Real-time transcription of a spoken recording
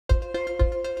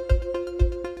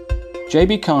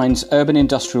JB Kind's urban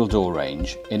industrial door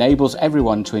range enables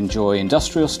everyone to enjoy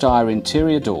industrial-style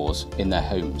interior doors in their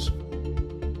homes.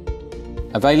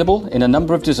 Available in a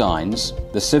number of designs,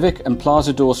 the Civic and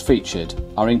Plaza doors featured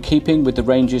are in keeping with the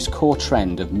range's core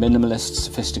trend of minimalist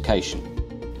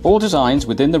sophistication. All designs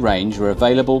within the range are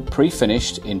available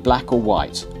pre-finished in black or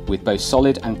white, with both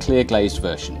solid and clear glazed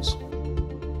versions.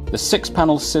 The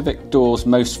 6-panel Civic door's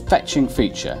most fetching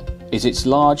feature is its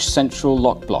large central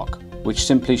lock block, which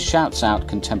simply shouts out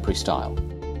contemporary style.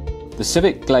 The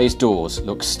Civic glazed doors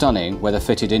look stunning whether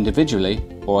fitted individually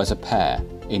or as a pair,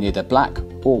 in either black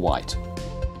or white.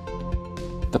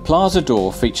 The Plaza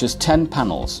door features 10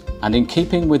 panels and, in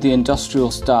keeping with the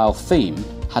industrial style theme,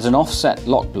 has an offset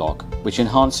lock block which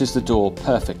enhances the door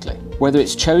perfectly. Whether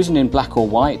it's chosen in black or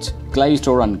white, glazed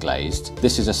or unglazed,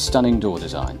 this is a stunning door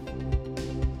design.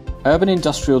 Urban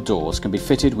industrial doors can be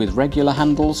fitted with regular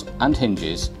handles and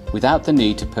hinges without the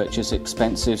need to purchase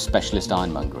expensive specialist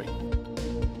ironmongery.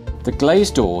 The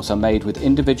glazed doors are made with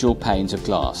individual panes of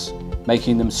glass,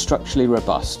 making them structurally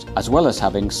robust, as well as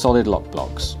having solid lock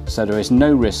blocks, so there is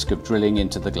no risk of drilling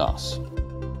into the glass.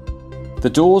 The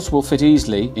doors will fit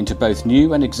easily into both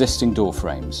new and existing door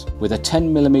frames, with a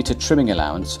 10mm trimming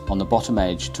allowance on the bottom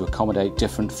edge to accommodate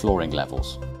different flooring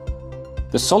levels.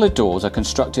 The solid doors are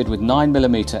constructed with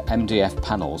 9mm MDF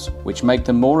panels, which make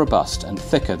them more robust and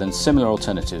thicker than similar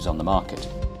alternatives on the market.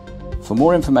 For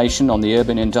more information on the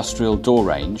urban industrial door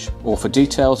range, or for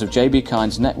details of JB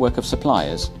Kind's network of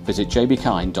suppliers, visit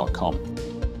jbkind.com.